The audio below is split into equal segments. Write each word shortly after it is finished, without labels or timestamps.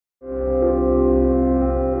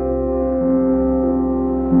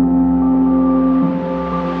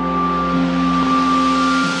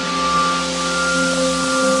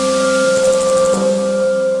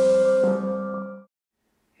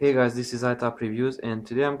guys, this is iTop Reviews, and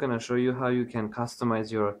today I'm gonna show you how you can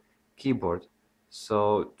customize your keyboard.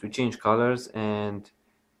 So to change colors and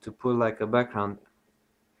to put like a background.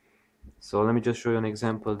 So let me just show you an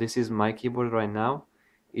example. This is my keyboard right now.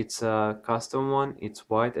 It's a custom one. It's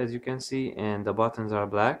white, as you can see, and the buttons are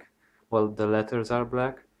black. Well, the letters are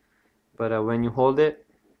black, but when you hold it,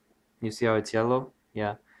 you see how it's yellow.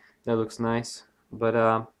 Yeah, that looks nice. But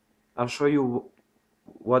I'll show you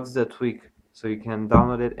what's the tweak, so you can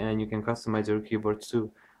download it and you can customize your keyboard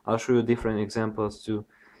too. I'll show you different examples too.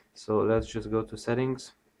 So let's just go to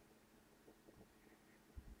settings,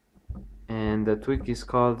 and the tweak is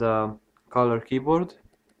called ColorKeyboard.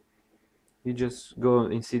 You just go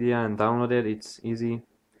in Cydia and download it. It's easy.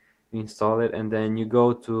 You install it and then you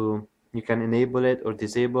go to, you can enable it or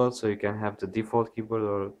disable, so you can have the default keyboard,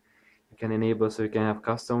 or you can enable so you can have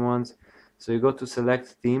custom ones. So you go to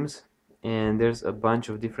select themes, and there's a bunch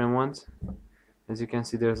of different ones. As you can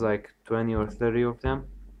see, there's like 20 or 30 of them,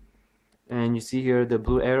 and you see here the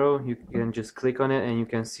blue arrow. You can just click on it and you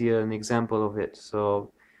can see an example of it.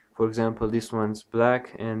 So for example, this one's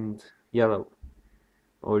black and yellow.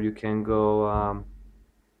 Or you can go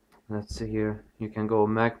let's see here, you can go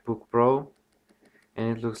MacBook Pro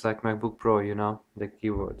and it looks like MacBook Pro, you know, the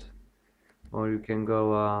keyboard. Or you can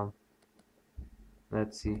go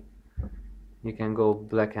let's see, you can go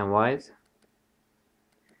black and white.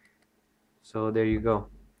 So there you go.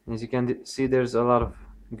 As you can see, there's a lot of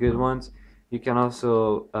good ones. You can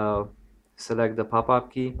also select the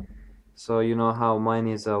pop-up key. So you know how mine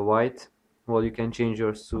is white. Well, you can change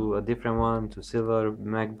yours to a different one, to silver,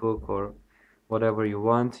 MacBook, or whatever you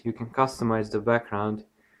want. You can customize the background,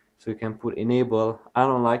 so you can put enable. I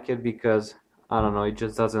don't like it because, I don't know, it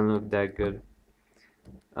just doesn't look that good.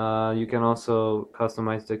 You can also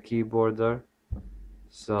customize the keyboard there.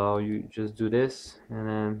 So you just do this, and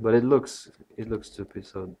then, but it looks stupid,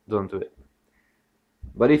 so don't do it.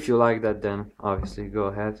 But if you like that, then obviously go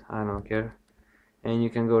ahead, I don't care. And you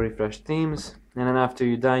can go refresh themes, and then after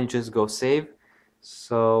you're done, you just go save.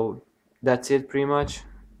 So that's it pretty much.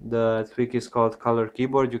 The tweak is called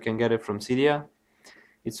ColorKeyboard. You can get it from Cydia.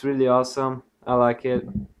 It's really awesome. I like it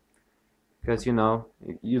because, you know,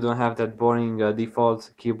 you don't have that boring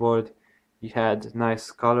default keyboard. You had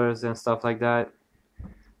nice colors and stuff like that.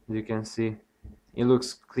 As you can see, it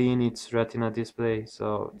looks clean. It's retina display,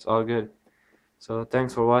 so it's all good. So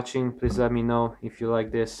thanks for watching. Please let me know if you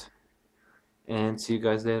like this, and see you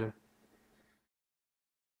guys later.